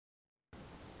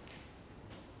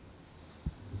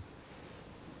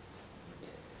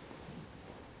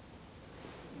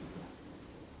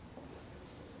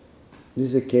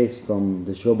This is a case from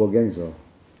the Shobogenzo,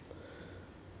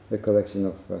 a collection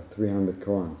of 300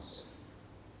 koans.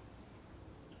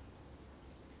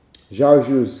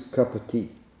 Zhaozhu's cup of tea.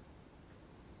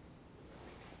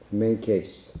 Main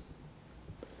case.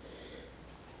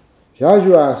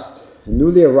 Zhaozhu asked a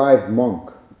newly arrived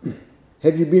monk,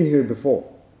 "Have you been here before?"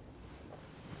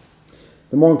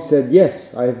 The monk said,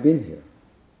 "Yes, I have been here."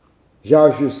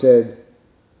 Zhaozhu said,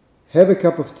 "Have a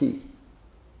cup of tea."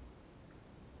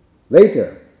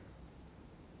 Later,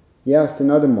 he asked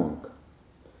another monk,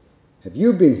 "Have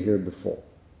you been here before?"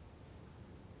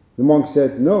 The monk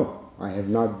said, "No, I have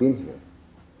not been here."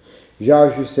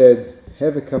 Zhaozhu said,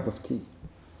 "Have a cup of tea."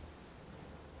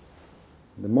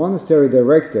 The monastery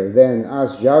director then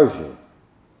asked Zhaozhu,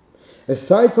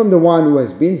 "Aside from the one who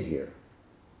has been here,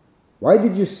 why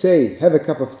did you say, 'Have a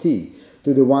cup of tea'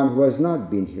 to the one who has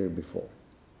not been here before?"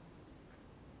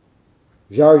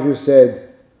 Zhaozhu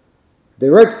said,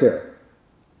 "Director."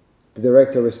 The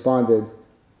director responded,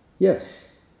 "Yes."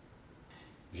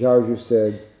 Zhaozhu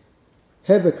said,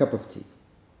 "Have a cup of tea."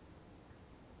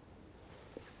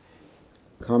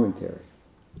 Commentary.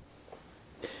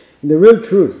 In the real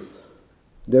truth,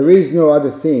 there is no other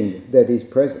thing that is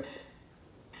present.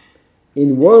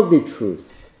 In worldly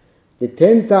truth, the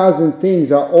 10,000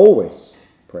 things are always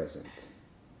present.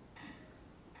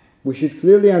 We should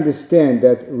clearly understand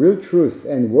that real truth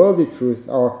and worldly truth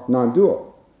are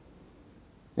non-dual,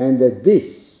 and that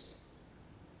this,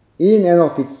 in and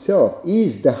of itself,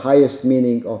 is the highest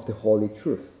meaning of the holy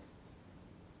truth.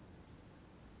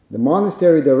 The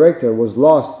monastery director was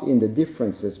lost in the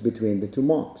differences between the two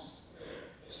monks,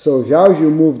 so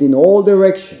Zhaozhu moved in all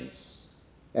directions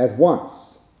at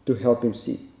once to help him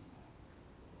see.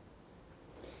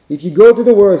 If you go to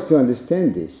the words to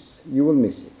understand this, you will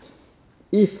miss it.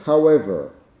 If,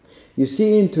 however, you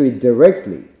see into it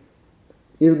directly,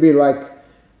 it'll be like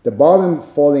the bottom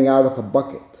falling out of a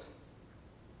bucket.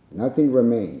 Nothing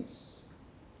remains.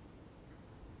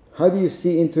 How do you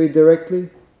see into it directly?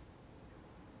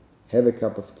 Have a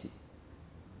cup of tea.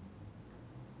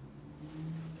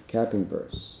 Capping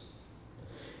verse.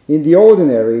 In the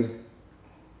ordinary,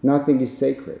 nothing is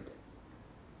sacred.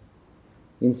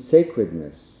 In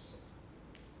sacredness,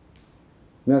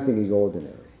 nothing is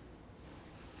ordinary.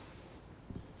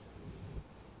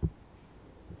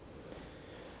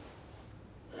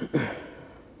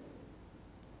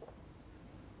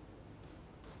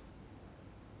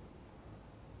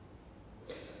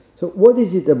 So what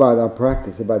is it about our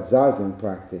practice, about Zazen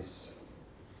practice,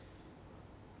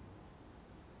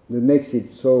 that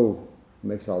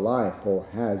makes our life, or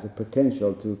has a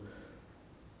potential to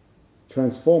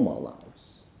transform our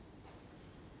lives?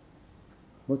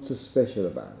 What's so special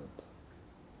about it?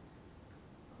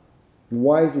 And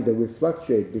why is it that we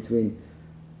fluctuate between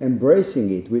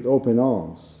embracing it with open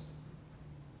arms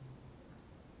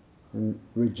and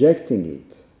rejecting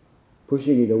it,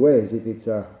 pushing it away as if it's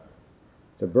a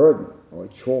burden or a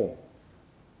chore?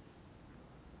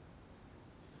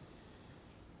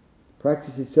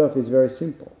 Practice itself is very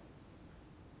simple.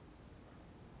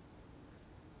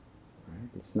 Right?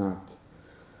 It's not,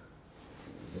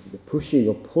 the pushing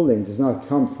or pulling does not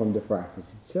come from the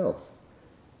practice itself.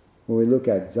 When we look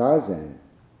at Zazen,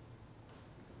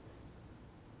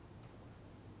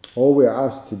 all we're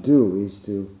asked to do is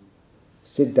to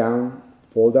sit down,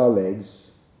 fold our legs,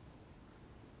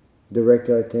 direct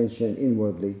our attention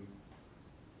inwardly,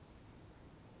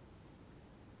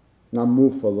 now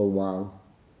move for a little while,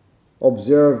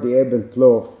 observe the ebb and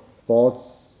flow of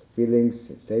thoughts, feelings,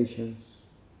 sensations.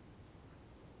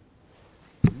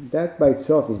 That by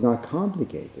itself is not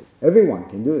complicated. Everyone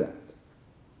can do that.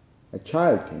 A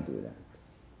child can do that.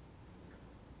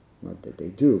 Not that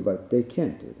they do, but they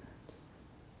can do that.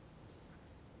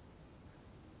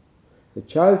 The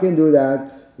child can do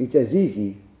that. It's as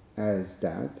easy as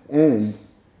that. And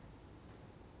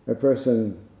a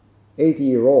person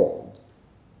 80-year-old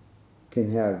can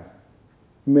have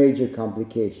major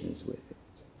complications with it.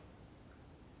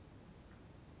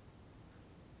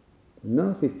 None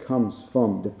of it comes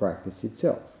from the practice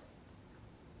itself.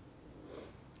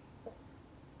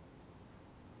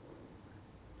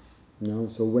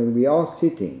 So when we are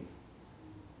sitting,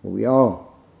 we are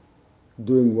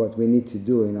doing what we need to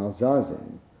do in our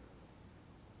Zazen,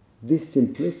 this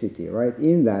simplicity, right,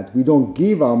 in that we don't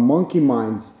give our monkey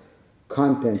minds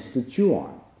contents to chew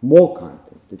on, more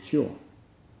contents to chew on.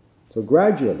 So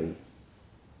gradually,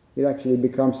 it actually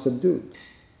becomes subdued.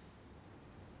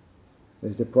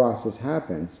 As the process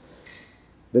happens,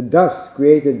 the dust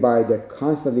created by the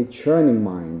constantly churning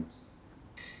mind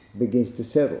begins to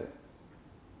settle.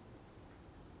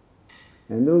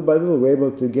 And little by little, we're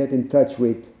able to get in touch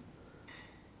with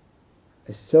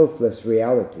a selfless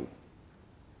reality.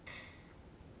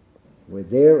 We're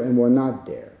there and we're not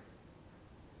there.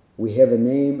 We have a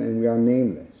name and we are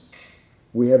nameless.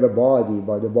 We have a body,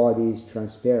 but the body is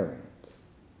transparent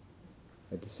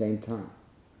at the same time.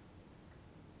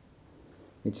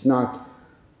 It's not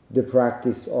the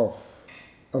practice of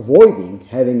avoiding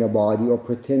having a body or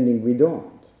pretending we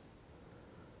don't.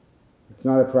 It's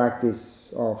not a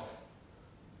practice of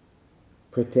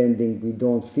pretending we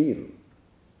don't feel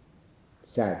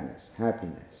sadness,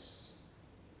 happiness,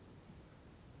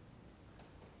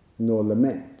 nor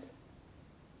lament.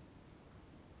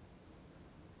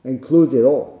 Includes it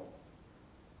all.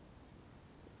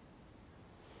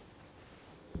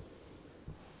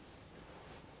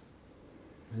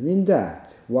 And in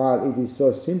that, while it is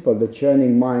so simple, the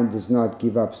churning mind does not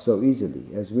give up so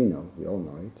easily, as we know, we all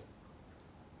know it.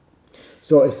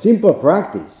 So a simple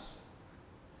practice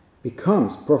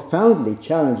becomes profoundly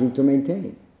challenging to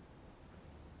maintain.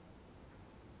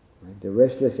 Right? The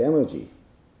restless energy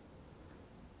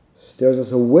stirs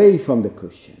us away from the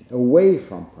cushion, away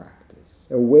from practice,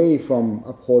 away from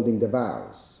upholding the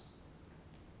vows,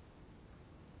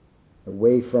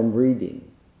 away from reading,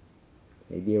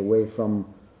 maybe away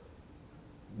from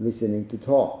listening to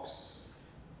talks,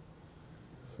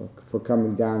 for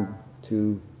coming down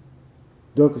to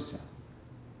Dokusan.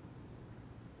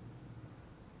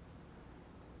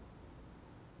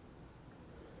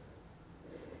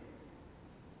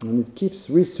 And it keeps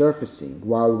resurfacing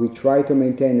while we try to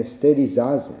maintain a steady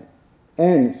zazen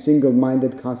and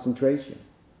single-minded concentration.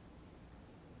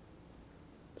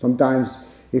 Sometimes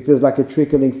it feels like a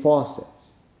trickling faucet.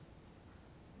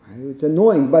 It's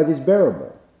annoying, but it's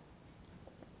bearable.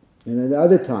 And at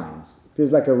other times, it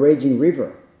feels like a raging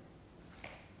river.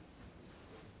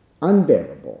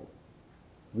 Unbearable.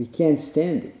 We can't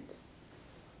stand it.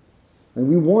 And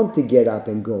we want to get up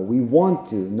and go. We want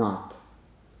to not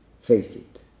face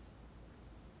it.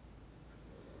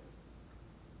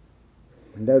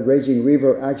 And that raging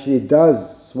river actually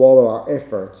does swallow our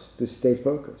efforts to stay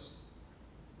focused,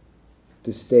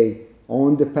 to stay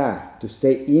on the path, to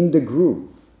stay in the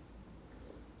groove,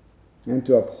 and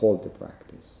to uphold the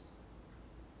practice.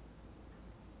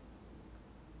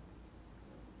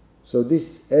 So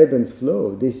this ebb and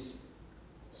flow, this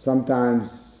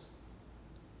sometimes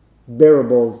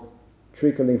bearable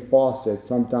trickling faucet,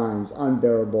 sometimes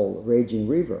unbearable raging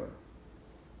river,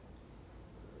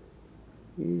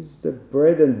 is the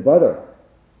bread and butter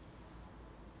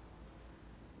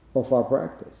of our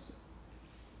practice.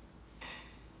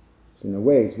 So in a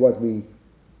way, it's what we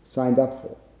signed up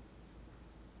for.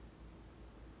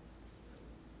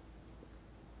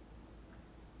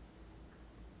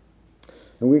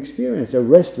 And we experience a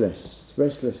restlessness,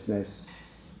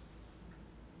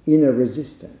 inner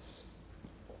resistance.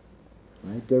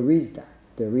 Right? There is that.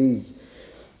 There is,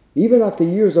 even after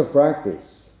years of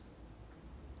practice,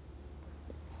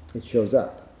 it shows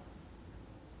up.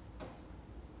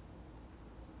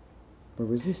 But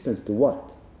resistance to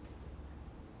what?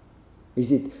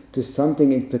 Is it to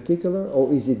something in particular,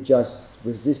 or is it just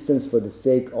resistance for the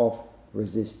sake of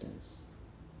resistance?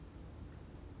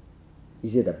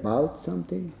 Is it about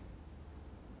something?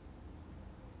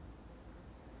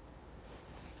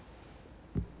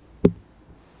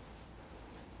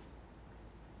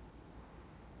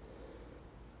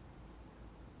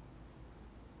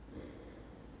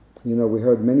 You know, we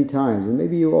heard many times, and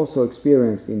maybe you also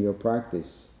experienced in your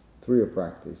practice, through your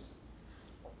practice,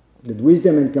 that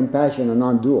wisdom and compassion are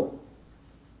non-dual.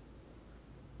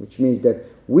 Which means that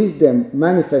wisdom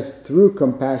manifests through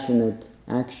compassionate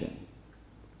action,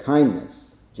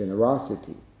 kindness,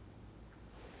 generosity.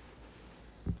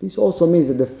 This also means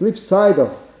that the flip side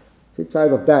of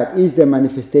that is the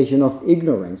manifestation of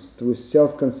ignorance through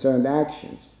self-concerned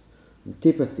actions,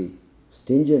 antipathy,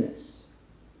 stinginess.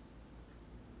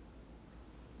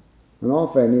 And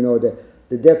often, you know,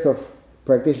 the depth of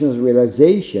practitioner's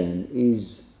realization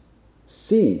is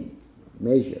seen,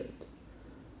 measured,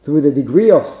 through the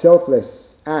degree of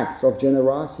selfless acts of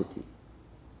generosity.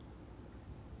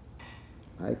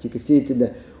 Right? You can see it in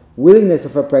the willingness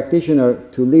of a practitioner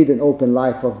to lead an open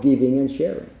life of giving and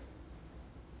sharing.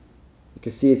 You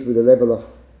can see it with the level of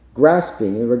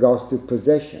grasping in regards to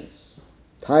possessions,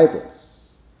 titles,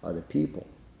 other people.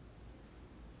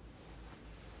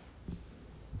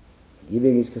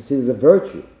 Giving is considered a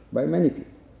virtue by many people.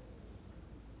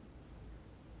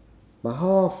 But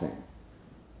how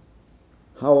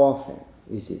often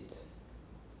is it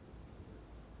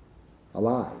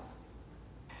alive?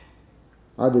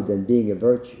 Other than being a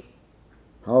virtue,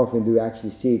 how often do we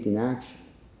actually see it in action?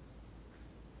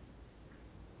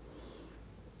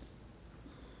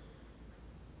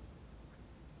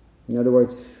 In other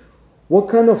words, what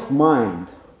kind of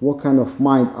mind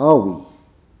are we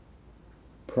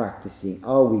practicing?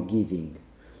 Are we giving?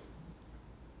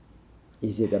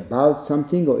 Is it about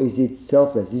something, or is it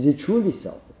selfless? Is it truly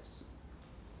selfless?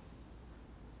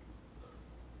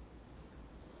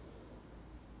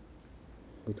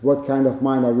 With what kind of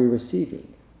mind are we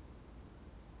receiving?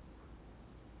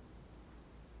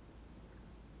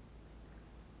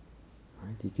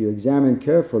 Right? If we examine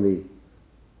carefully,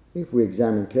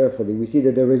 we see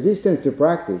that the resistance to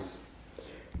practice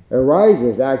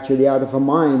arises actually out of a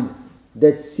mind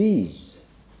that sees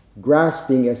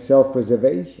grasping as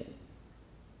self-preservation.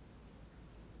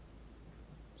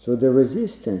 So the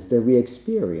resistance that we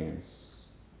experience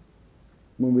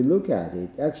when we look at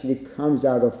it actually comes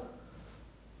out of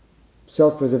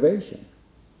self-preservation,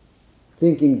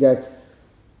 thinking that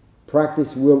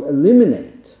practice will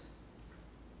eliminate,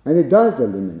 and it does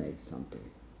eliminate something.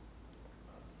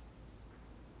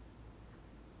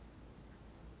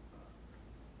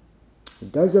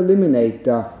 It does eliminate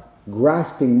the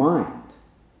grasping mind.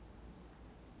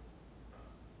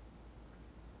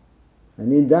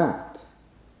 And in that,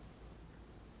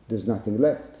 there's nothing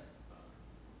left.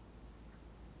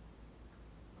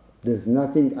 There's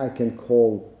nothing I can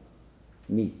call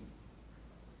me.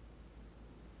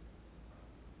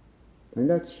 And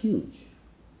that's huge.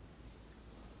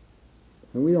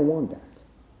 And we don't want that.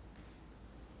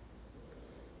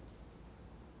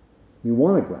 We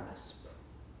want to grasp.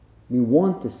 We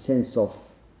want the sense of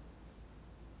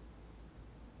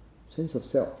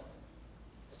self,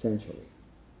 essentially.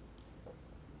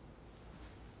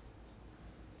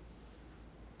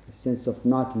 A sense of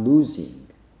not losing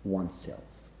oneself.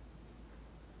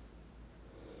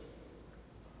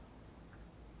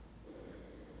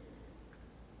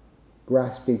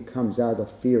 Grasping comes out of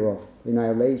fear of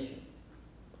annihilation,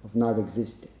 of not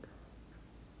existing.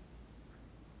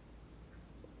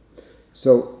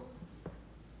 So,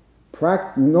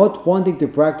 not wanting to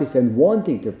practice and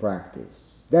wanting to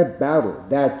practice, that battle,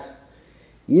 that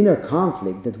inner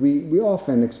conflict that we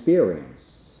often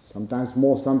experience, sometimes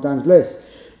more, sometimes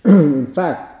less, in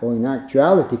fact, or in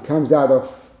actuality, comes out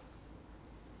of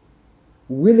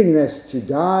willingness to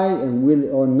die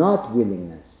or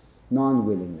non-willingness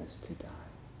to die.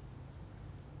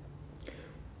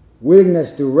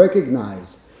 Willingness to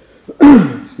recognize,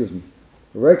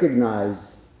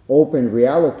 recognize open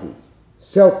reality,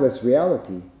 selfless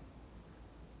reality,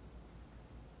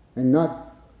 and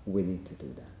not willing to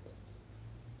do that.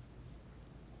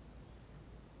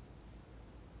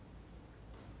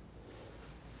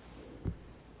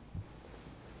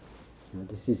 Now,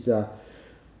 this is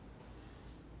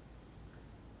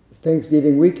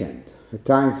Thanksgiving weekend, a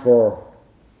time for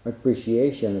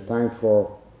appreciation, a time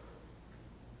for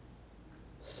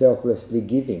selflessly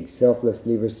giving,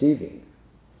 selflessly receiving.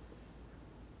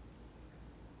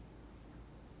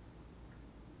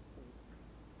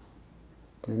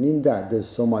 And in that, there's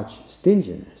so much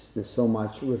stinginess, there's so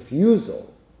much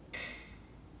refusal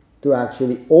to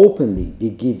actually openly be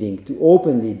giving, to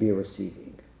openly be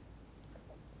receiving.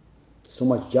 So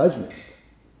much judgment.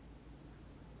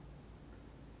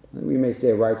 And we may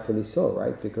say rightfully so,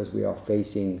 right? Because we are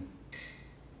facing,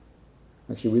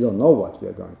 actually we don't know what we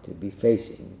are going to be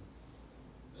facing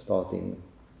starting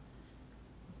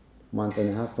a month and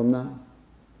a half from now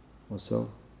or so.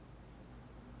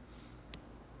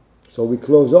 So we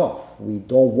close off. We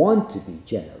don't want to be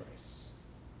generous.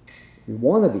 We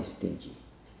want to be stingy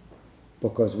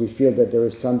because we feel that there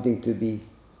is something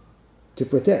to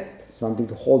protect, something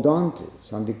to hold on to,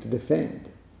 something to defend.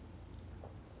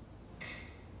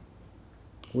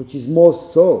 Which is more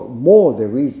the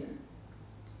reason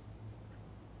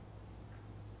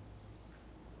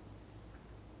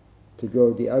to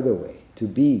go the other way, to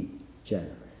be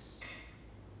generous,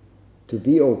 to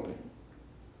be open,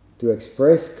 to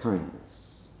express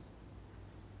kindness.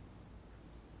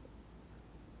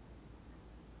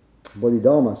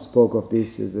 Bodhidharma spoke of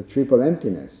this as the triple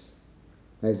emptiness,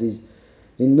 as is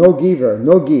in no giver,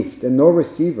 no gift, and no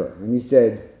receiver. And he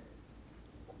said,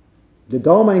 the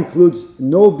Dharma includes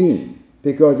no being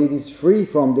because it is free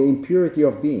from the impurity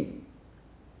of being.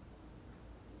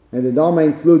 And the Dharma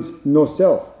includes no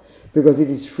self because it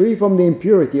is free from the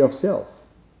impurity of self.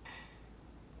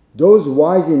 Those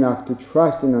wise enough to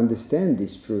trust and understand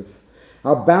this truth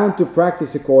are bound to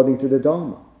practice according to the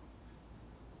Dharma.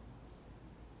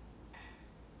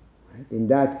 Right? In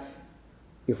that,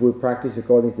 if we practice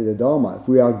according to the Dharma, if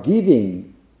we are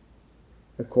giving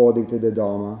according to the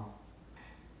Dharma,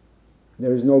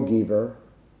 there is no giver,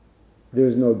 there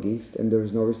is no gift, and there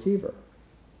is no receiver.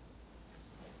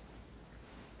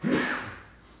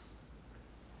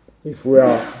 If we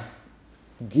are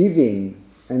giving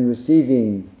and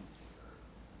receiving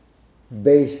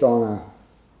based on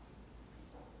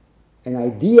an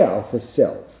idea of a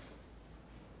self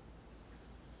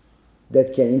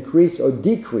that can increase or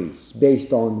decrease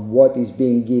based on what is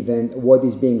being given, what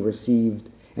is being received,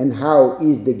 and how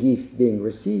is the gift being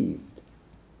received,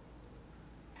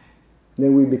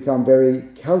 then we become very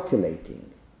calculating.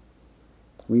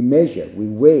 We measure, we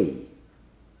weigh,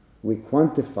 we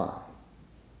quantify,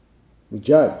 we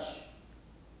judge.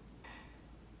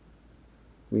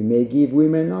 We may give, we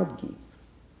may not give.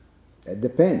 That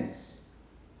depends.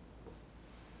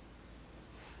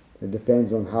 It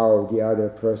depends on how the other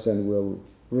person will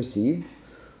receive.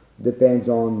 Depends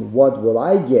on what will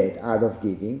I get out of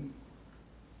giving.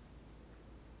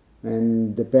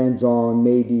 And depends on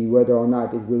maybe whether or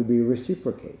not it will be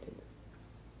reciprocated.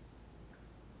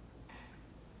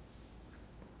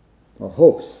 Or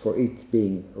hopes for it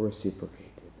being reciprocated.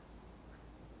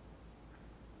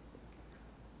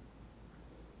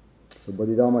 So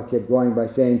Bodhidharma kept going by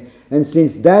saying, and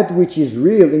since that which is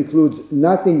real includes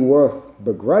nothing worth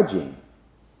begrudging,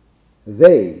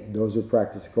 they, those who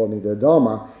practice according to the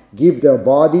Dharma, give their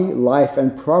body, life,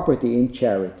 and property in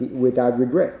charity without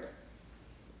regret,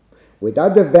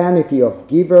 without the vanity of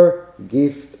giver,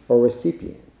 gift, or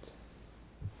recipient,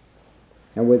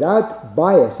 and without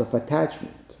bias of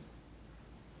attachment.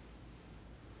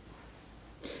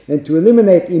 And to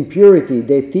eliminate impurity,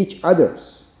 they teach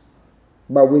others,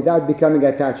 but without becoming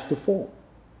attached to form.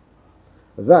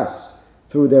 Thus,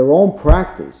 through their own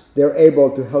practice, they're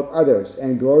able to help others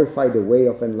and glorify the way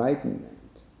of enlightenment.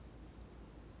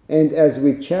 And as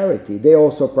with charity, they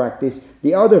also practice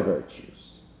the other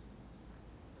virtues.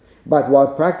 But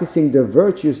while practicing the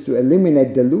virtues to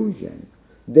eliminate delusion,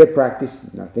 they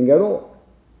practice nothing at all.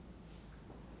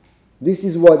 This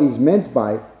is what is meant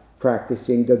by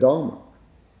practicing the Dharma.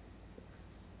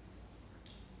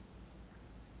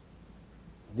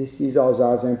 This is our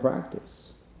Zazen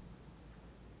practice.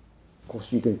 Of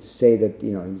course, you can say that,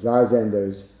 in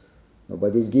Zazen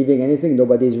nobody's giving anything,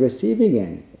 nobody's receiving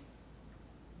anything.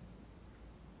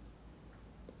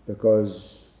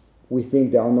 Because we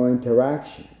think there are no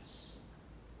interactions.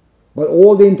 But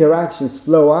all the interactions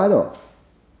flow out of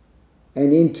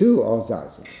and into our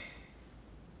Zazen.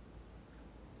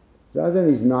 Zazen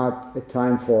is not a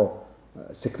time for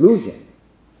seclusion,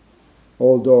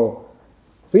 although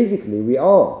physically, we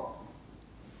are,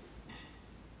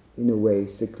 in a way,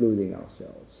 secluding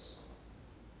ourselves.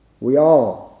 We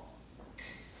are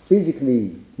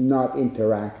physically not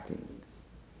interacting.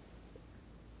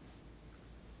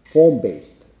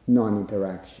 Form-based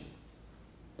non-interaction.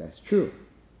 That's true.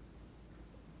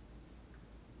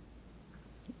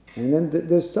 And then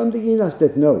there's something in us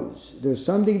that knows. There's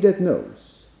something that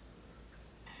knows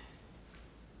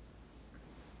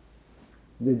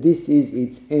that this is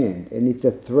its end and it's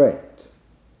a threat.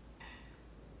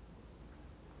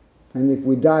 And if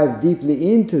we dive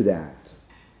deeply into that,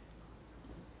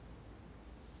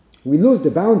 we lose the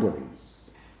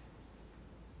boundaries.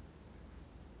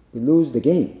 We lose the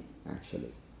game,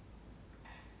 actually.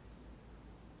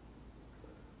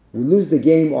 We lose the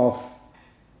game of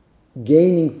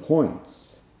gaining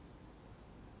points,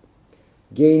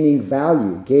 gaining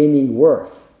value, gaining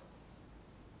worth,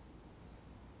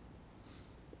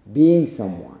 being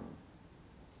someone.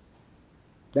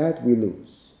 That we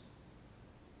lose.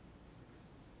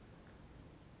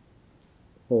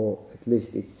 Or at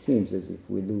least it seems as if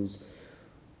we lose.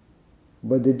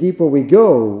 But the deeper we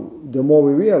go, the more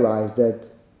we realize that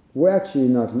we're actually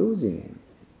not losing anything.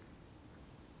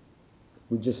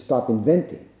 We just stop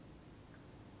inventing.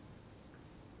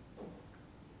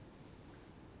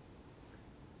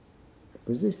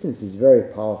 Resistance is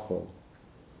very powerful.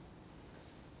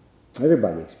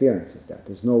 Everybody experiences that.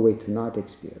 There's no way to not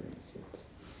experience it.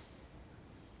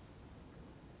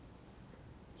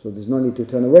 So there's no need to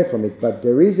turn away from it, but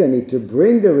there is a need to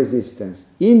bring the resistance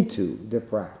into the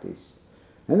practice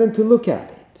and then to look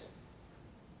at it.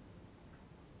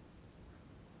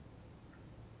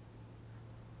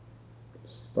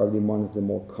 It's probably one of the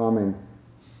more common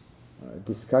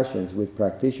discussions with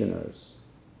practitioners,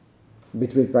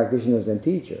 between practitioners and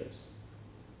teachers.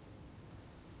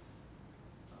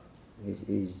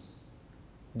 Is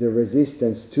the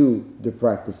resistance to the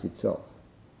practice itself.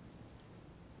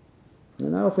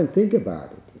 And I often think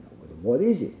about it, what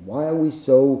is it? Why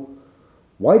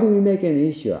do we make an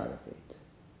issue out of it?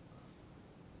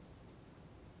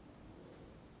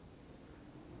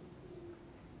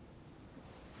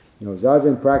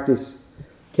 Zazen practice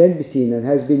can be seen and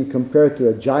has been compared to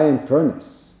a giant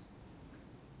furnace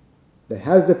that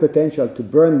has the potential to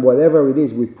burn whatever it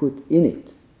is we put in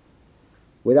it,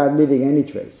 without leaving any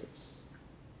traces.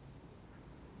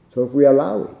 So if we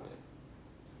allow it,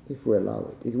 it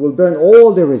will burn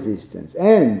all the resistance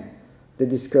and the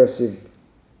discursive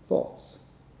thoughts.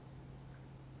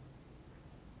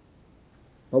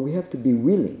 But we have to be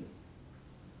willing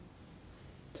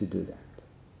to do that.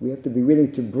 We have to be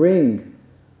willing to bring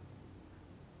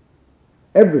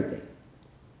everything,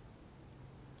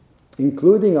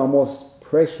 including our most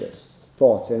precious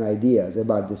thoughts and ideas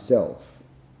about the self,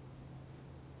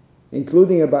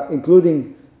 including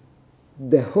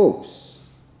the hopes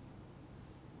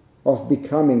of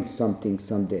becoming something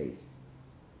someday.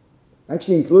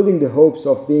 Actually, including the hopes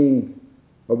of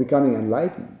becoming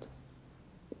enlightened.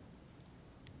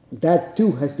 That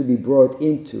too has to be brought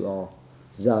into our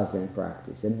Zazen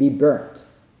practice and be burnt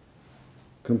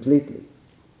completely.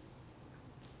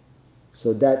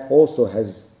 So that also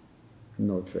has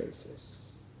no traces.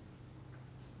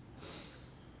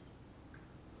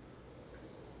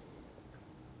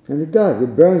 And it does,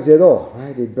 it burns it all,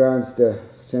 right? It burns the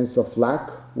sense of lack,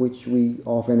 which we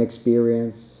often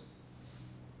experience,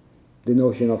 the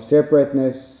notion of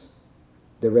separateness,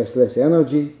 the restless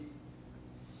energy.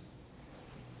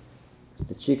 It's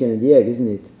the chicken and the egg, isn't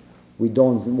it? We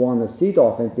don't want to sit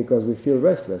often because we feel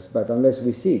restless, but unless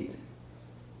we sit,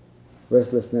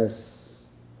 restlessness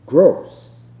grows.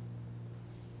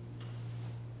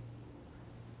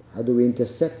 How do we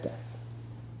intercept that?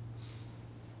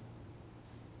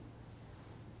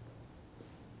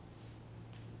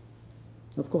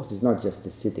 Of course, it's not just the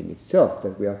sitting itself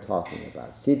that we are talking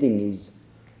about. Sitting is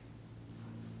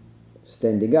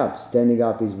standing up. Standing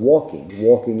up is walking.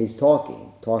 Walking is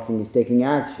talking. Talking is taking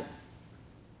action.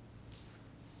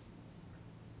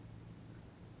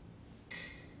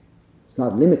 It's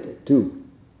not limited to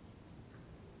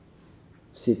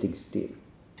sitting still.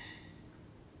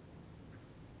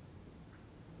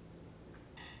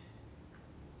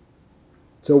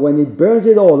 So when it burns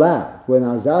it all out, when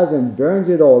our Zazen burns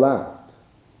it all out,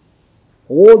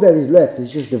 all that is left is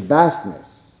just the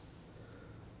vastness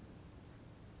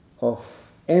of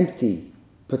empty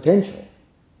potential,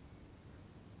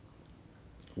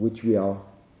 which we are.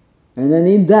 And then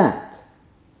in that,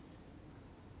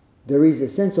 there is a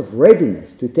sense of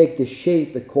readiness to take the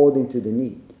shape according to the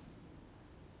need.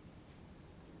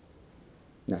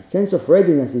 Now, sense of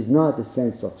readiness is not a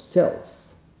sense of self.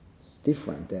 It's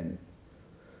different than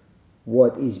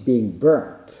what is being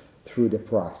burnt through the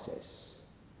process.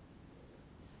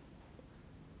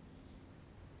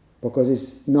 Because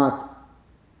it's not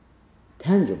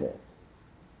tangible.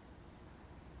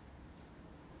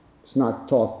 It's not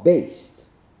thought-based.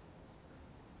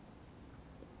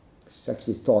 It's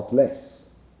actually thoughtless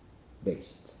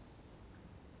based.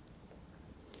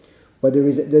 But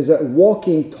there's a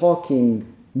walking,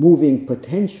 talking, moving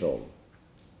potential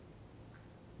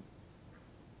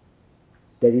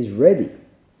that is ready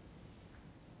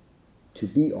to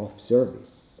be of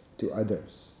service to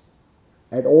others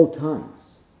at all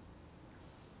times,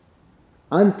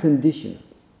 unconditionally,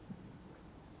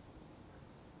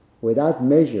 without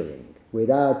measuring,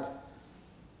 without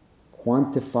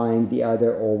quantifying the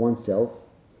other or oneself,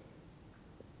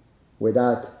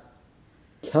 without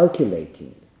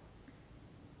calculating,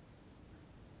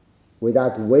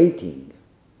 without waiting.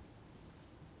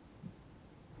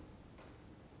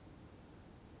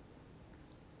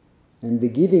 And the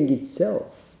giving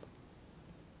itself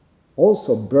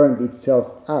also burned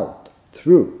itself out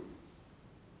through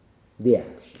the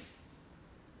action.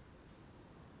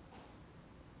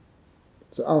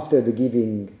 So after the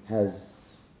giving has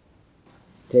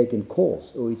taken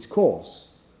course, or its course,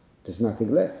 there's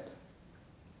nothing left.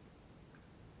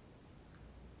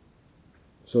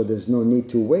 So there's no need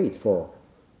to wait for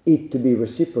it to be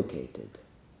reciprocated.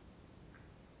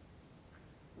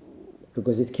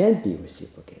 Because it can't be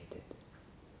reciprocated.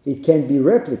 It can't be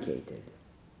replicated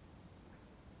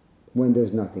when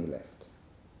there's nothing left.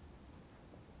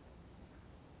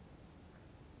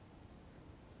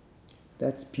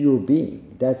 That's pure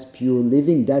being, that's pure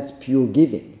living, that's pure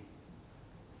giving.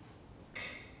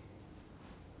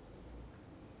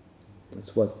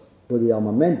 That's what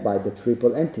Bodhidharma meant by the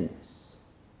triple emptiness.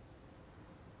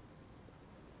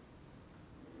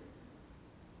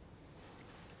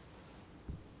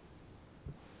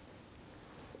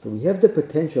 So we have the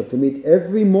potential to meet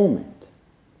every moment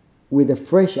with a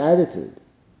fresh attitude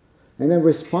and then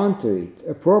respond to it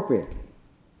appropriately,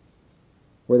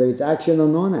 whether it's action or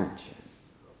non-action,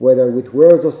 whether with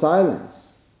words or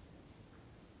silence.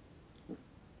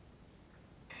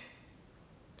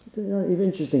 It's an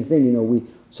interesting thing, we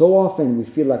so often we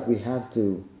feel like we have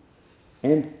to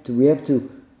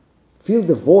fill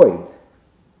the void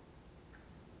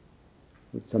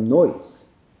with some noise.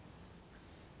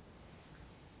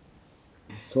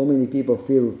 So many people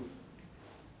feel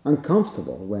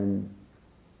uncomfortable when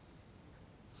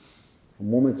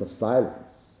moments of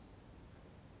silence,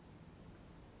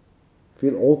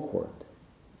 feel awkward.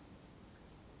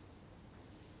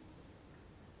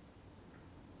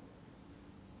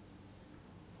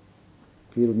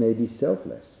 Feel maybe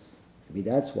selfless. Maybe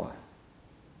that's why.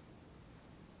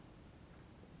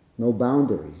 No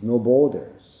boundaries, no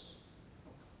borders.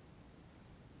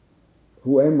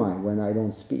 Who am I when I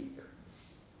don't speak?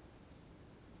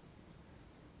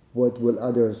 What will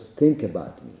others think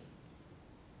about me?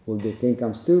 Will they think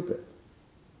I'm stupid?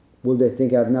 Will they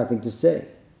think I have nothing to say?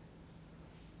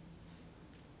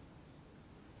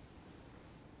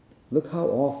 Look how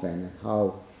often and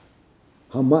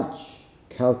how much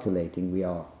calculating we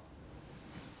are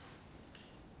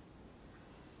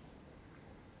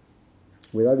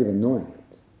without even knowing it.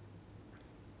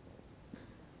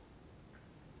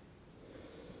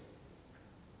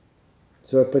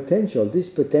 So this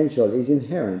potential is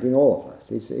inherent in all of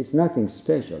us. It's nothing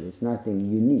special, it's nothing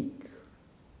unique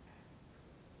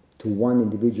to one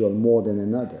individual more than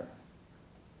another.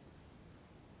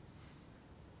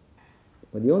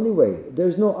 But the only way,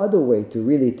 there's no other way to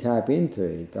really tap into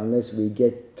it unless we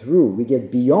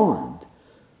get beyond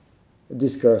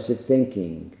discursive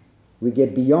thinking, we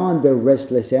get beyond the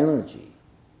restless energy.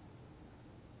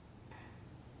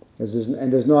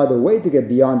 And there's no other way to get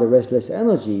beyond the restless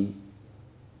energy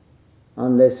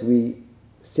unless we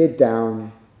sit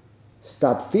down,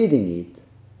 stop feeding it,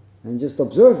 and just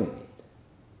observing it.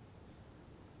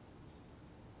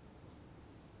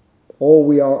 Or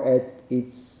we are at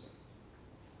its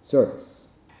service.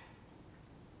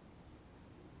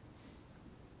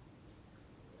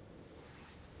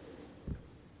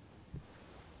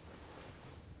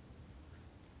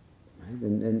 Right?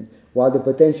 And while the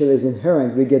potential is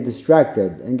inherent, we get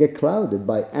distracted and get clouded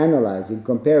by analyzing,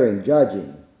 comparing,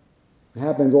 judging. It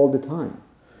happens all the time,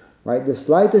 right? The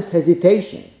slightest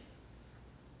hesitation,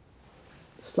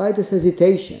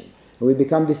 and we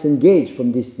become disengaged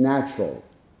from this natural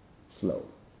flow,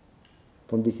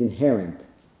 from this inherent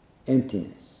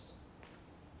emptiness.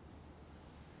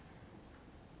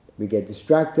 We get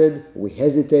distracted, we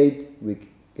hesitate, we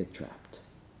get trapped.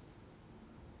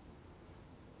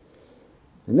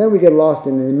 And then we get lost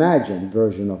in an imagined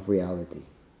version of reality.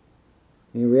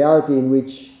 In reality in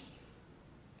which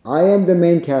I am the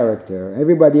main character,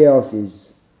 everybody else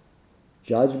is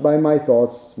judged by my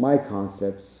thoughts, my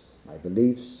concepts, my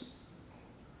beliefs.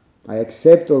 I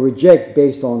accept or reject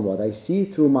based on what I see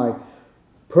through my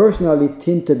personally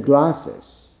tinted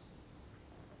glasses.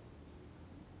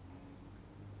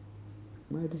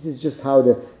 Right? This is just how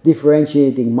the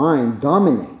differentiating mind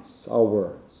dominates our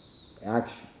words,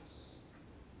 actions,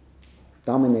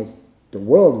 dominates the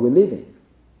world we live in.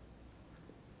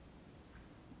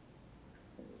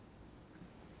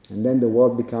 And then the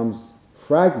world becomes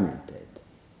fragmented.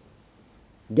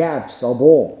 Gaps are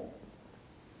born.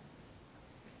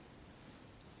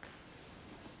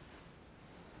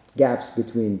 Gaps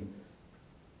between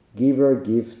giver,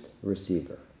 gift,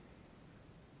 receiver.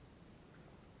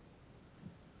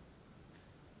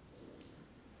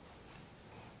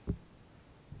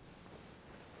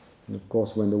 And of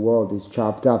course, when the world is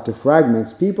chopped up to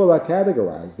fragments, people are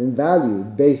categorized and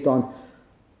valued based on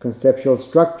conceptual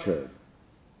structure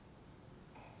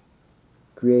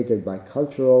created by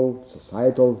cultural,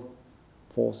 societal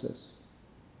forces.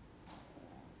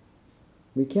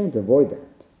 We can't avoid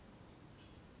that.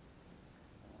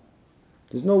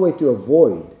 There's no way to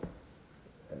avoid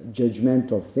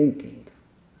judgmental thinking.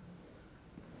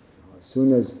 As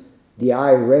soon as the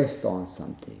eye rests on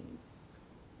something,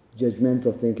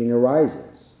 judgmental thinking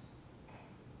arises.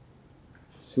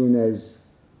 As soon as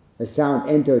a sound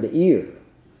enters the ear,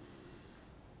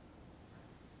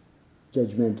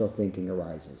 judgmental thinking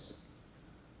arises.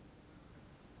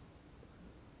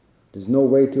 There's no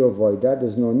way to avoid that.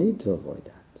 There's no need to avoid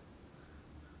that.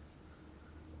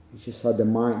 It's just how the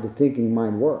thinking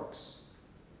mind works.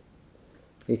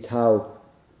 It's how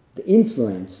the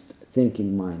influenced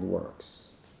thinking mind works.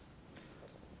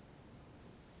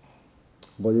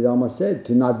 Bodhidharma said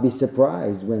to not be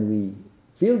surprised when we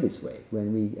feel this way,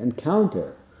 when we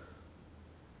encounter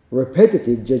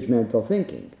repetitive judgmental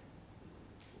thinking.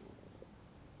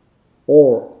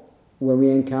 Or when we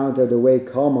encounter the way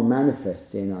karma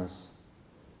manifests in us,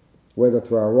 whether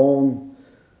through our own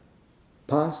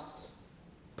pasts,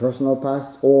 personal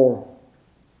pasts, or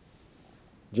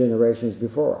generations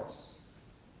before us.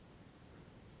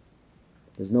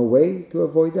 There's no way to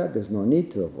avoid that, there's no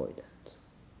need to avoid that.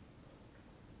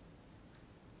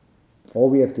 All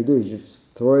we have to do is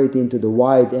just throw it into the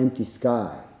wide empty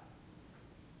sky.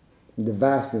 the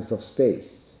vastness of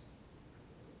space.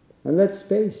 And let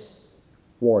space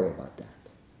worry about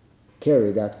that,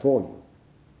 carry that for you.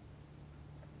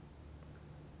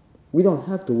 We don't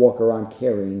have to walk around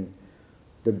carrying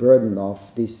the burden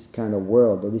of this kind of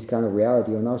world or this kind of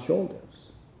reality on our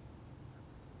shoulders.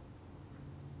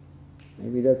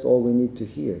 Maybe that's all we need to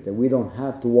hear, that we don't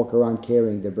have to walk around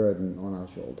carrying the burden on our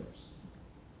shoulders.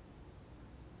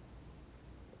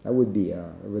 That would be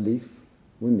a relief,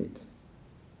 wouldn't it?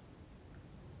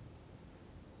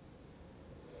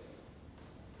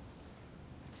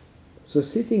 So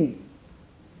sitting,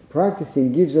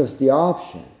 practicing gives us the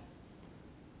option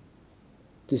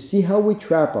to see how we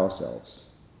trap ourselves.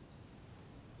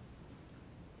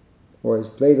 Or as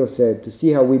Plato said, to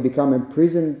see how we become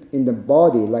imprisoned in the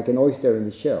body like an oyster in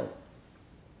the shell.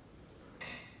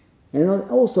 And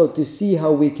also to see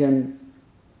how we can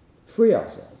free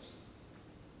ourselves.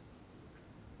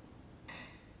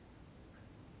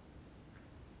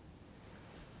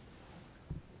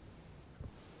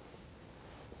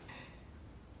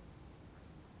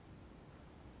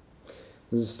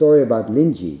 There's a story about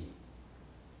Rinzai,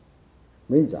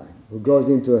 who goes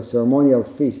into a ceremonial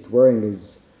feast wearing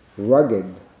his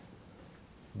rugged,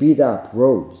 beat-up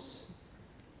robes.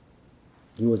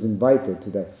 He was invited to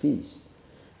that feast.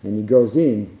 And he goes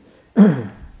in,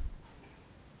 and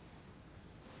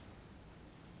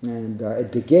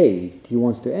at the gate, he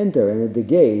wants to enter, and at the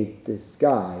gate, this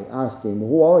guy asked him,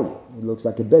 "Who are you?" He looks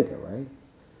like a beggar, right?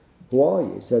 "Who are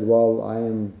you?" He said, "Well, I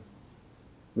am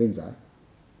Rinzai,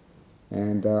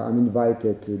 and I'm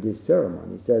invited to this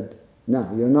ceremony." He said, "No,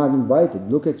 you're not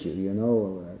invited. Look at you,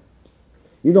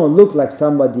 you don't look like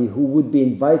somebody who would be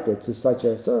invited to such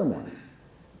a ceremony."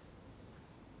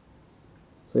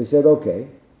 So he said, "Okay."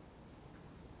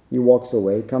 He walks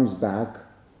away, comes back,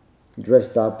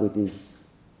 dressed up with his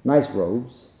nice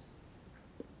robes.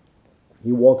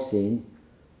 He walks in,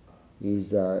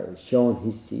 he's shown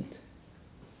his seat.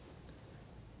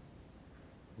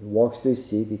 He walks to his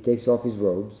seat, he takes off his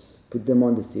robes, put them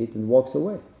on the seat, and walks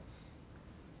away.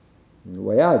 On the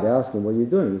way out, they asked him, "What are you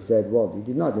doing?" He said, "Well, you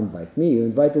did not invite me, you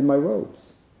invited my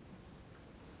robes.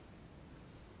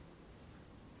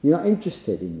 You're not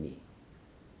interested in me."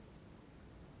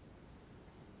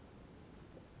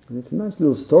 And it's a nice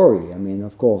little story. I mean,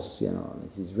 of course,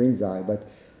 this is Rinzai, but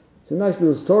it's a nice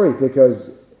little story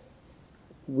because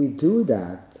we do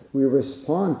that. We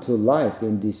respond to life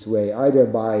in this way, either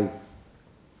by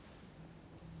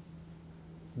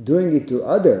doing it to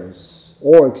others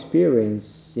or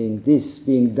experiencing this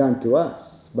being done to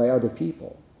us by other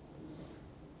people.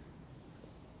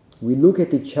 We look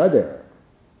at each other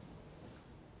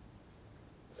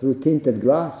through tinted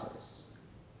glasses,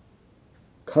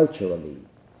 culturally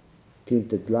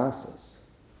tinted glasses.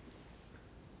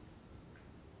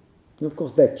 And of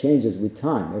course that changes with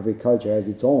time. Every culture has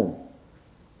its own.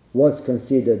 What's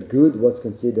considered good, what's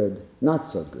considered not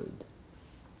so good.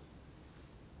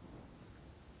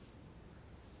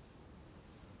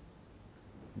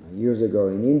 Years ago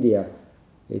in India,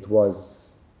 it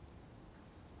was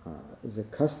a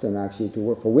custom actually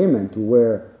for women to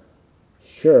wear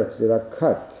shirts that are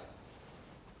cut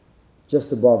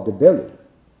just above the belly,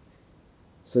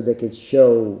 so they could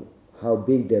show how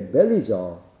big their bellies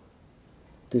are,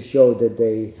 to show that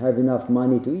they have enough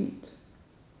money to eat.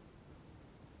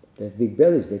 They have big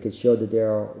bellies. They could show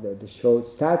that they show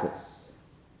status,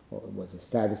 or it was a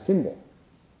status symbol.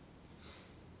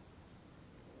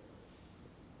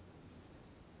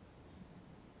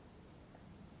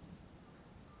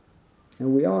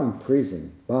 And we are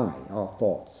imprisoned by our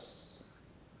thoughts,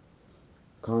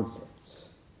 concepts.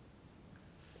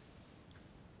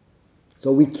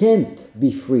 So we can't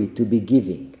be free to be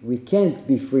giving. We can't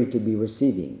be free to be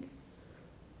receiving.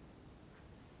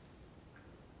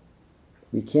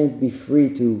 We can't be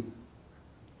free to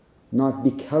not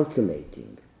be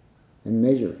calculating and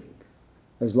measuring,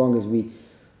 as long as we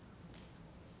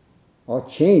are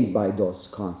chained by those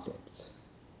concepts.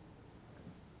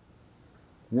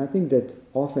 And I think that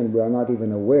often we are not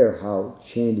even aware how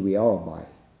chained we are by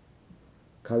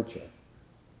culture.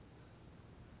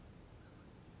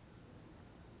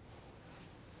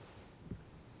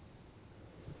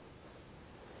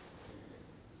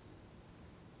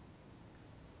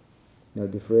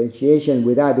 Differentiation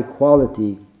without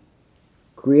equality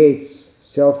creates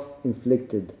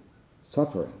self-inflicted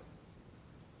suffering,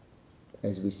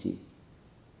 as we see.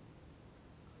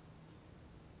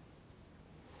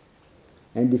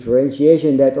 And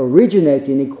differentiation that originates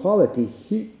in equality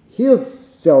heals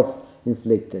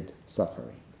self-inflicted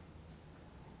suffering.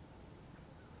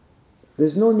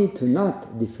 There's no need to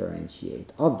not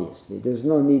differentiate, obviously. There's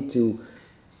no need to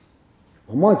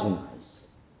homogenize.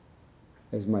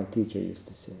 as my teacher used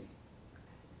to say.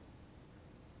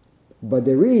 But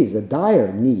there is a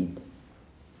dire need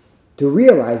to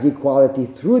realize equality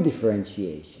through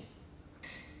differentiation.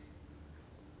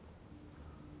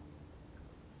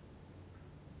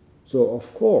 So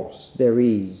of course there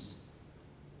is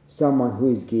someone who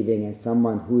is giving and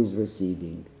someone who is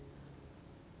receiving.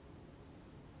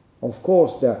 Of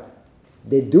course the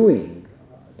doing,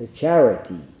 the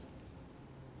charity,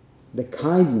 the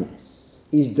kindness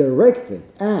is directed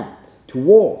at,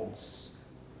 towards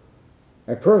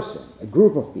a person, a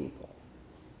group of people,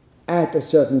 at a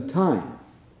certain time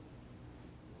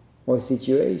or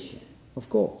situation, of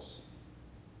course.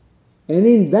 And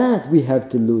in that we have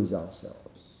to lose ourselves.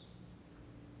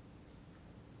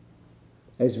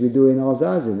 As we do in our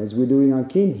zazen, as we do in our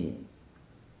kinhin.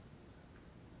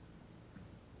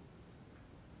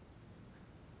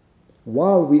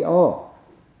 While we are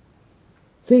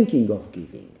thinking of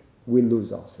giving, we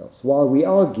lose ourselves. While we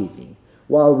are giving,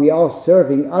 while we are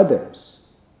serving others,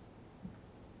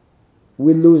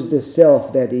 we lose the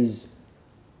self that is,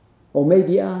 or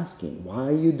maybe asking, why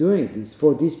are you doing this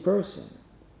for this person?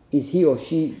 Is he or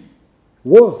she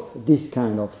worth this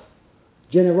kind of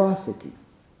generosity?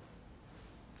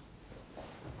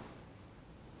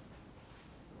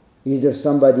 Is there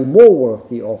somebody more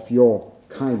worthy of your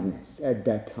kindness at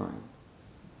that time?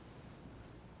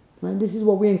 And this is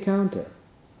what we encounter.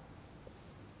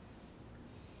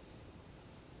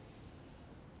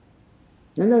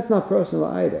 And that's not personal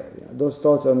either. Those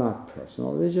thoughts are not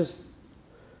personal. They're just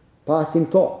passing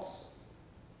thoughts.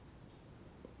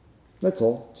 That's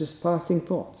all. Just passing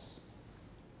thoughts.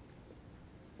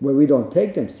 Where we don't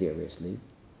take them seriously,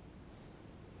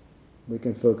 we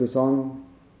can focus on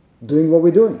doing what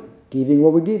we're doing, giving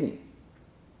what we're giving.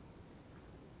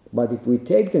 But if we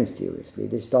take them seriously,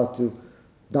 they start to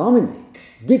dominate,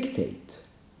 dictate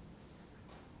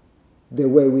the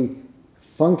way we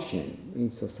function in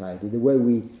society, the way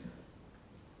we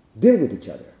deal with each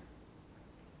other.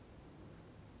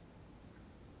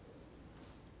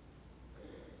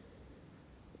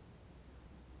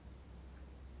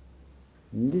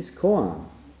 In this koan,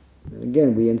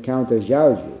 again we encounter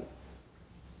Zhaozhou.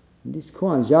 In this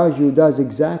koan, Zhaozhou does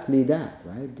exactly that,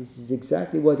 right? This is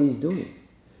exactly what he's doing.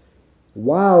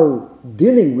 While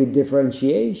dealing with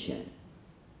differentiation,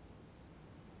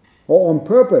 or on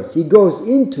purpose, he goes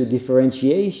into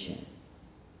differentiation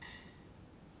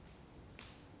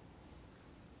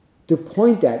to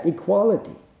point at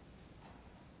equality.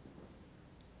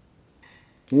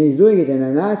 And he's doing it in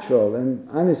a natural and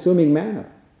unassuming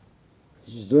manner.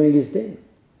 He's just doing his thing.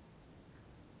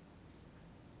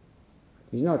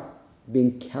 He's not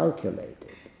being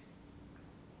calculated.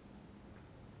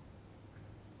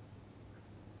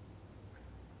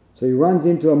 So he runs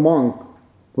into a monk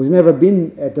who's never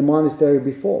been at the monastery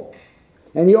before,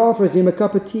 and he offers him a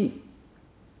cup of tea.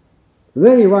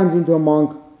 Then he runs into a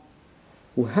monk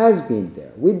who has been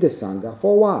there with the Sangha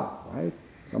for a while, right?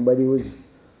 Somebody who's a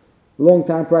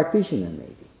long-time practitioner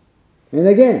maybe. And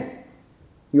again,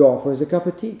 he offers a cup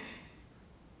of tea.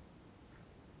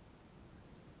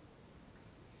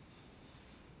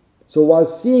 So while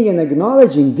seeing and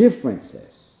acknowledging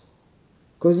differences,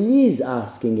 because he is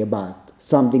asking about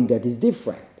something that is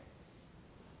different,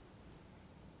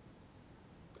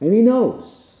 and he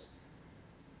knows,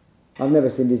 I've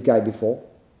never seen this guy before.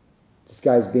 This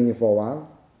guy's been here for a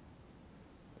while.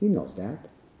 He knows that.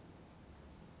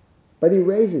 But he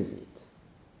raises it.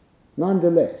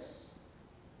 Nonetheless,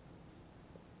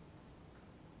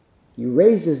 he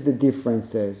raises the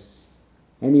differences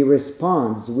and he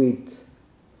responds with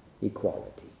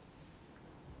equality.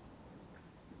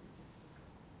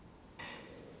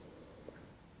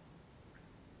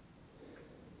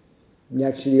 He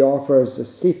actually offers a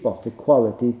sip of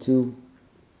equality to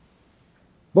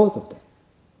both of them.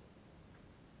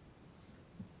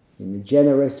 In a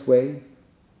generous way,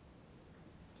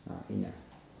 in a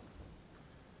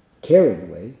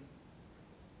caring way,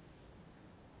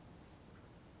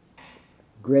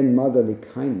 grandmotherly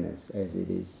kindness, as it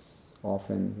is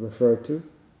often referred to.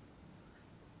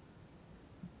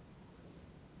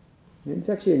 And it's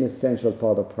actually an essential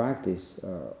part of practice,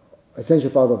 essential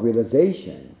part of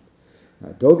realization.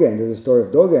 Dogen, there's a story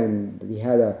of Dogen that he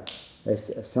had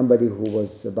somebody who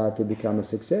was about to become a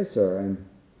successor, and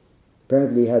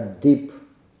apparently had deep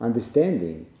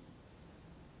understanding,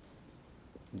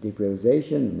 deep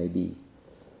realization, maybe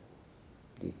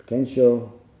deep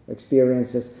Kensho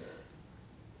experiences.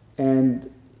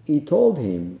 And he told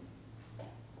him,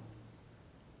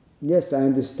 yes, I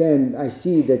understand, I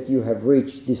see that you have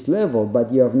reached this level,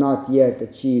 but you have not yet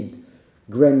achieved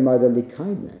grandmotherly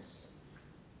kindness.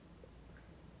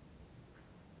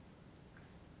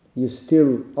 you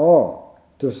still are,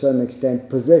 to a certain extent,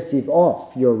 possessive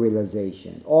of your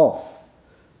realization, of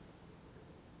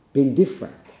being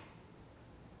different,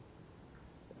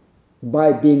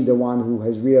 by being the one who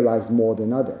has realized more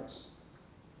than others.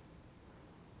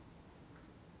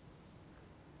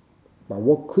 But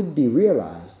what could be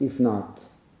realized if not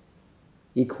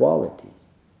equality?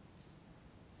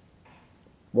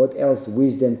 What else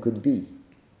wisdom could be?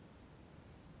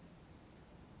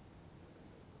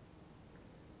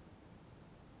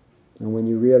 And when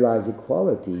you realize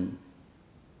equality,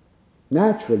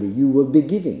 naturally you will be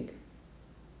giving.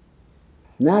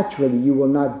 Naturally you will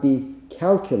not be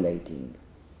calculating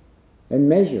and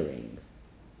measuring.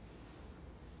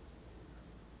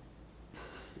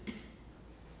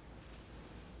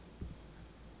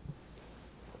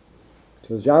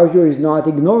 So Zhaozhou is not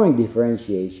ignoring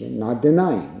differentiation, not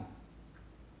denying.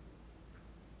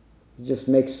 It just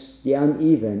makes the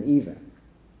uneven even.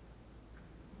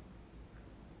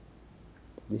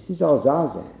 This is our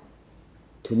zazen,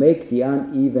 to make the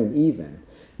uneven even.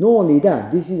 Not only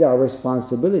that, this is our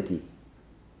responsibility,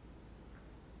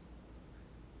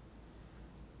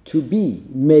 to be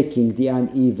making the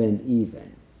uneven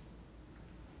even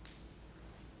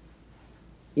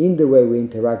in the way we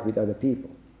interact with other people,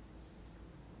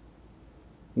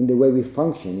 in the way we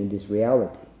function in this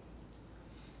reality,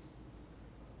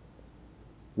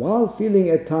 while feeling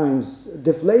at times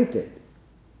deflated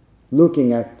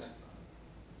looking at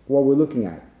what we're looking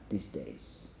at these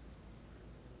days.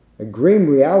 A grim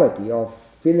reality of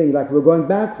feeling like we're going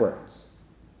backwards.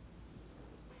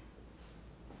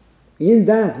 In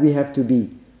that we have to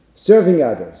be serving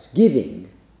others, giving,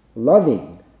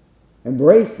 loving,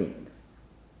 embracing,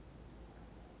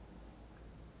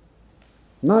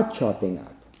 not chopping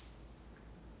up.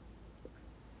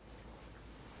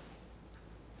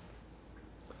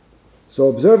 So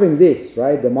observing this,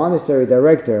 right, the monastery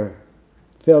director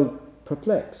felt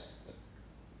perplexed.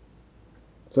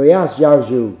 So he asked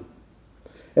Zhaozhou,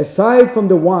 aside from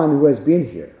the one who has been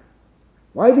here,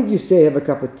 why did you say have a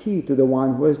cup of tea to the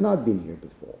one who has not been here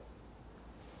before?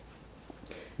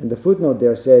 And the footnote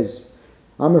there says,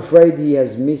 I'm afraid he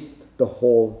has missed the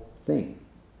whole thing.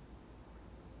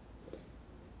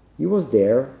 He was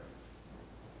there,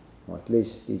 or at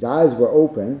least his eyes were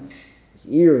open, his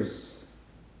ears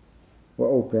were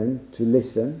open to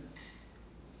listen,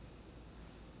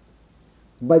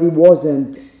 but he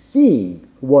wasn't seeing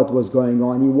what was going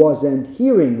on, he wasn't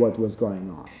hearing what was going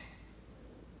on.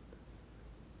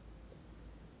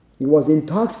 He was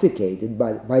intoxicated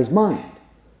by his mind,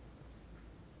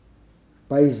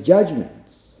 by his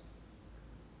judgments.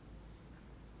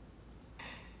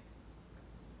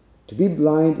 To be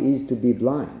blind is to be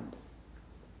blind.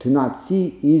 To not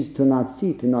see is to not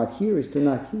see. To not hear is to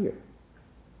not hear.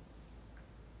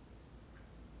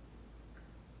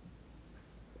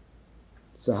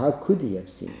 So how could he have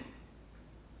seen?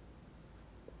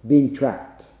 Being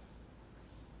trapped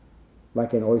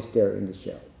like an oyster in the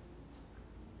shell.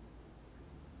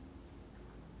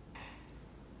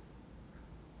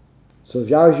 So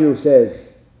Zhaozhou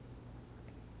says,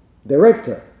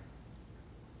 director.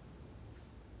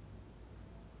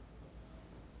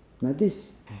 Now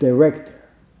this director,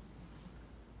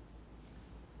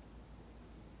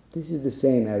 this is the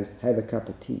same as have a cup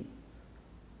of tea.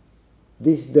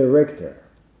 This director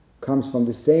comes from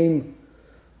the same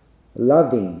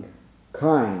loving,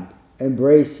 kind,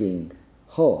 embracing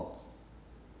heart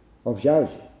of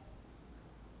Zhaozhou.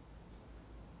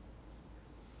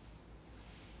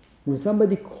 When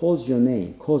somebody calls your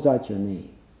name, calls out your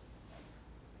name,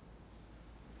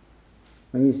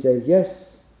 and you say,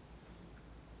 yes,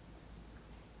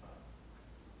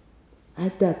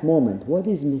 at that moment, what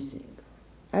is missing?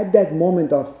 At that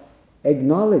moment of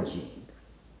acknowledging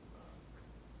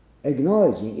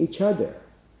each other,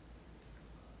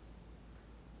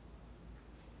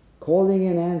 calling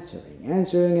and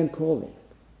answering and calling.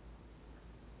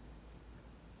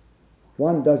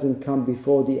 One doesn't come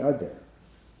before the other.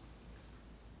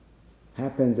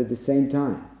 Happens at the same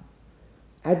time.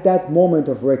 At that moment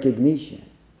of recognition,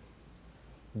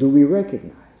 do we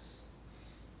recognize?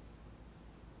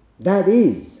 That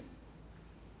is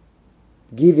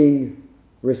giving,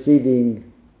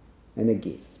 receiving, and a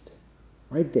gift.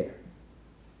 Right there.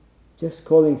 Just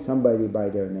calling somebody by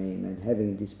their name and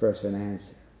having this person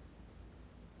answer.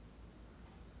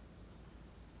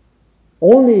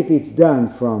 Only if it's done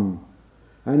from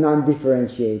a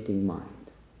non-differentiating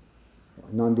mind,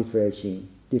 a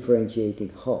non-differentiating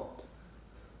heart,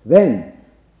 then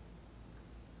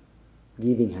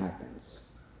giving happens.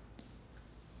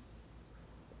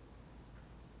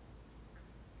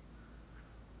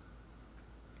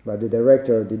 But the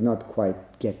director did not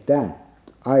quite get that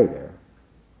either.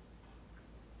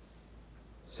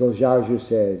 So Zhaozhou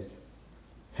says,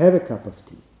 have a cup of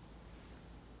tea.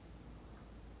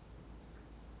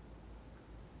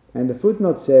 And the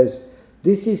footnote says,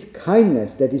 this is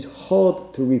kindness that is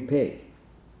hard to repay.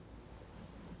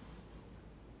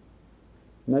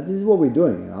 Now this is what we're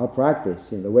doing in our practice,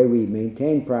 the way we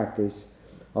maintain practice,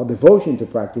 our devotion to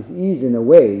practice is in a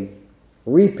way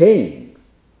repaying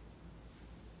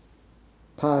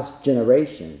past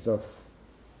generations of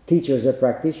teachers and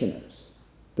practitioners,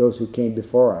 those who came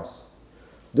before us,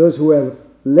 those who have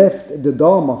left the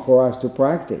Dharma for us to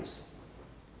practice.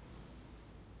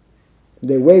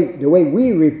 The way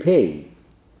we repay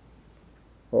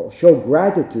or show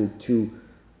gratitude to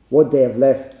what they have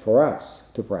left for us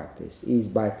to practice is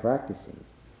by practicing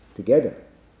together,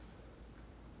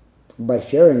 by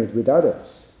sharing it with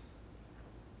others.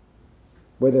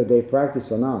 Whether they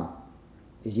practice or not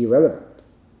is irrelevant.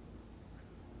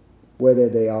 Whether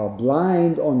they are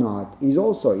blind or not is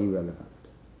also irrelevant.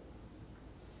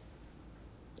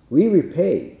 We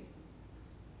repay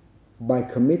by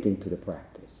committing to the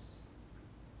practice,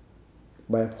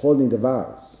 by upholding the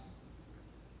vows,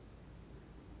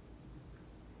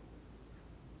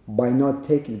 by not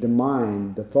taking the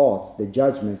mind, the thoughts, the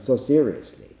judgments so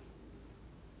seriously,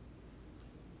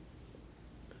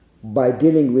 by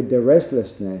dealing with the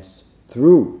restlessness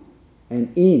through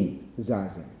and in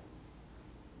Zazen.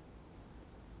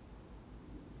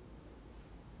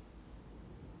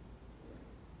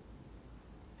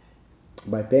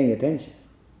 By paying attention,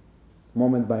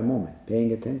 moment by moment,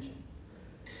 paying attention.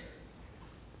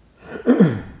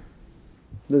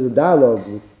 There's a dialogue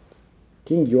with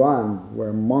King Yuan where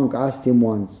a monk asked him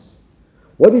once,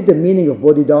 what is the meaning of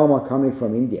Bodhidharma coming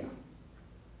from India?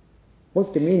 What's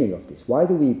the meaning of this? Why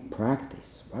do we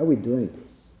practice? Why are we doing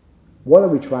this? What are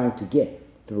we trying to get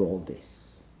through all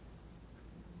this?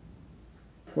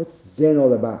 What's Zen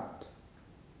all about?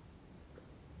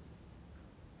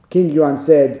 King Yuan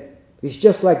said, it's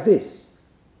just like this.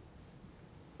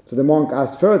 So the monk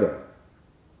asked further,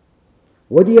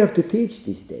 what do you have to teach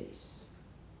these days?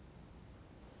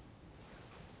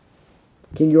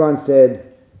 King Yuan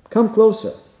said, come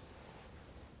closer.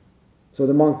 So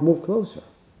the monk moved closer.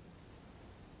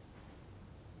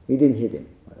 He didn't hit him,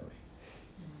 by the way.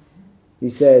 He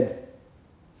said,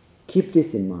 keep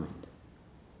this in mind.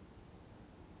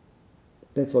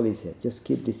 That's all he said, just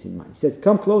keep this in mind. He says,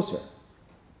 come closer.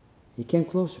 He came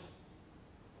closer.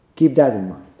 Keep that in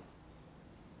mind.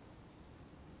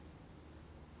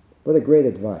 What a great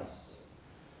advice.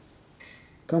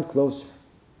 Come closer.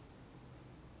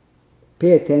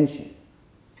 Pay attention.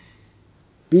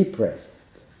 Be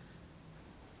present.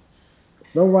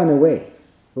 Don't run away.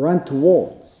 Run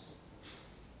towards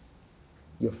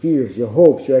your fears, your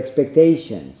hopes, your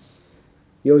expectations,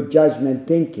 your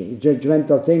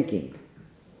judgmental thinking.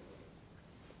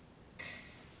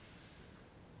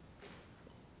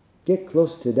 Get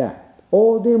close to that.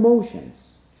 All the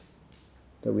emotions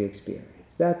that we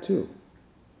experience, that too.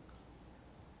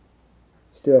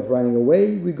 Instead of running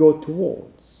away, we go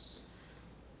towards.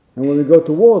 And when we go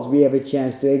towards, we have a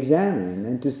chance to examine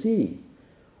and to see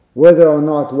whether or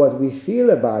not what we feel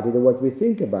about it or what we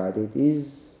think about it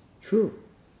is true.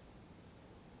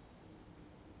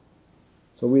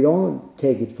 So we don't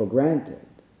take it for granted.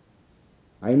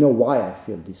 I know why I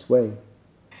feel this way.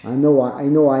 I know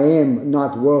I am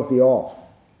not worthy of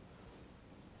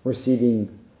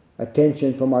receiving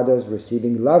attention from others,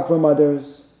 receiving love from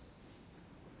others.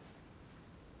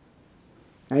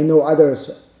 I know others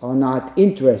are not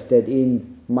interested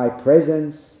in my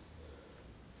presence,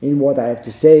 in what I have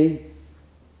to say.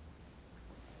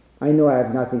 I know I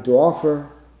have nothing to offer.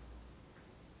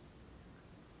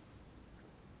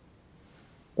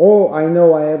 Or I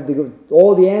know I have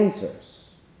all the answers.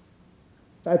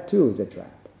 That too is a trap.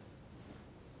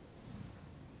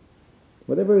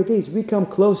 Whatever it is, we come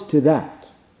close to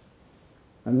that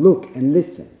and look and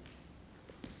listen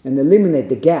and eliminate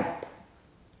the gap.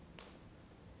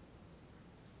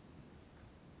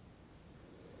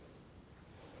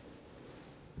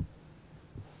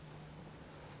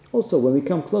 Also, when we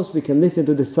come close, we can listen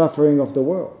to the suffering of the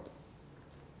world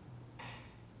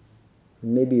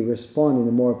and maybe respond in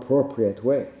a more appropriate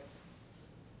way.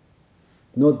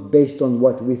 Not based on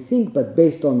what we think, but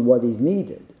based on what is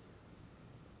needed.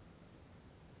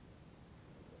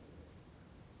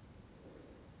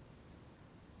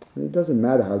 And it doesn't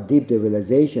matter how deep the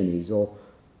realization is or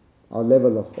the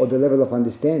level of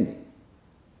understanding.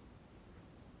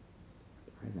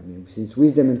 Right? I mean, since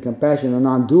wisdom and compassion are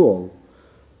non-dual,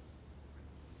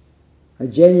 a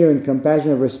genuine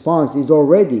compassionate response is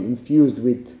already infused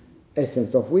with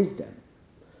essence of wisdom.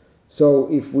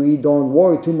 So if we don't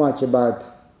worry too much about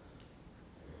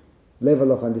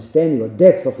level of understanding or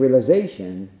depth of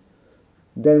realization,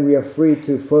 then we are free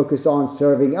to focus on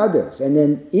serving others. And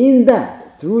then in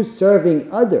that, through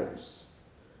serving others,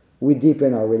 we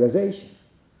deepen our realization.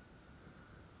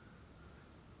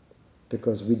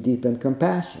 Because we deepen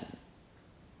compassion.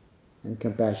 And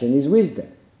compassion is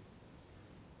wisdom.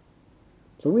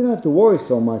 So we don't have to worry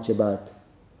so much about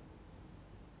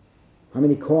how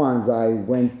many koans I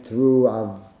went through,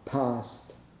 I've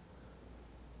passed.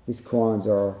 These koans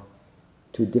are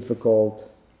too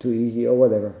difficult, too easy, or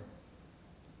whatever.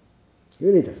 It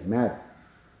really doesn't matter.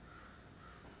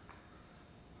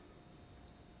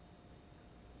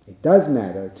 It does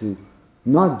matter to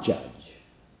not judge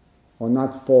or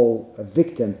not fall a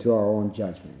victim to our own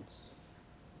judgments.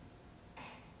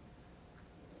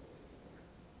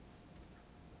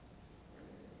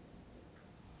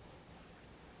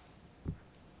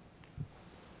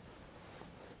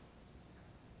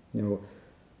 You know,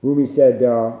 Rumi said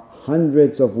there are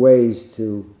hundreds of ways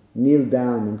to kneel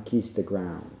down and kiss the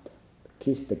ground.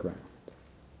 Kiss the ground.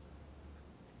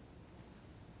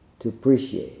 To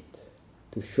appreciate,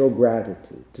 to show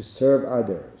gratitude, to serve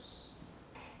others.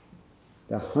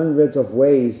 There are hundreds of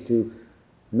ways to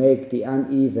make the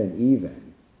uneven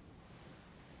even.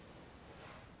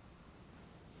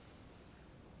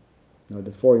 You know,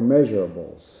 the four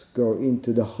immeasurables go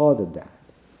into the heart of that.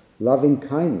 Loving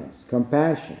kindness,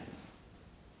 compassion,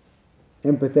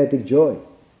 empathetic joy,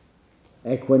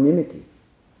 equanimity.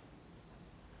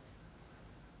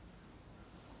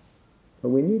 But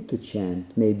we need to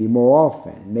chant maybe more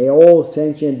often. May all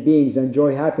sentient beings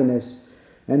enjoy happiness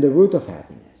and the root of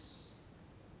happiness.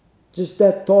 Just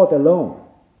that thought alone,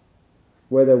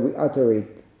 whether we utter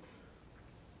it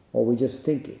or we just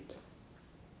think it.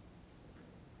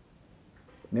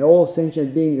 May all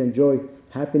sentient beings enjoy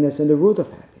happiness and the root of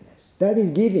happiness. That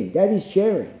is giving, that is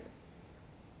sharing.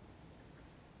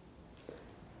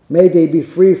 May they be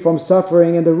free from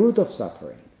suffering and the root of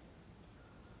suffering.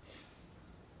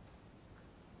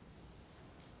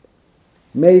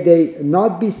 May they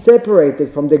not be separated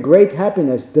from the great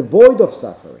happiness devoid of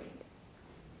suffering.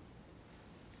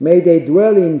 May they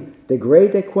dwell in the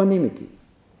great equanimity,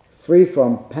 free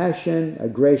from passion,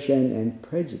 aggression, and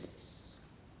prejudice.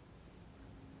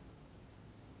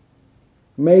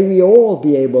 May we all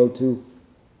be able to,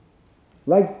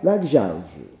 like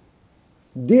Zhaozhou,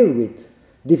 deal with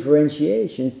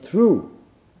differentiation through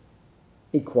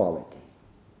equality.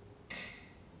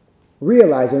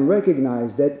 Realize and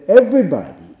recognize that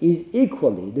everybody is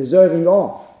equally deserving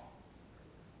of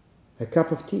a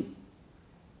cup of tea.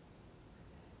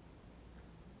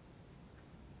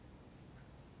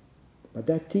 But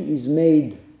that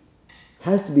tea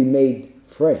has to be made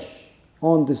fresh,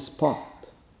 on the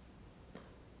spot.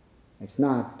 It's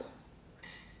not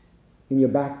in your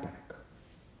backpack.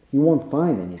 You won't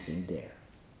find anything there.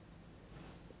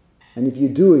 And if you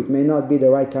do, it may not be the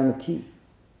right kind of tea.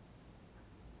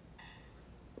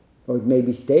 Or it may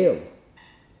be stale,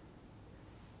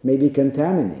 may be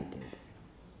contaminated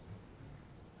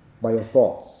by your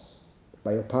thoughts,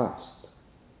 by your past,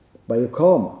 by your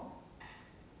karma.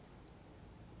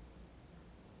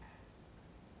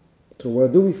 So where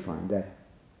do we find that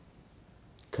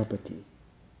cup of tea?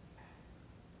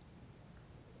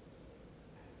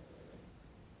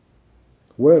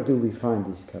 Where do we find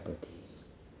this cup of tea?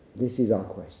 This is our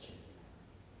question.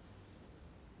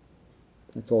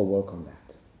 Let's all work on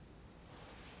that.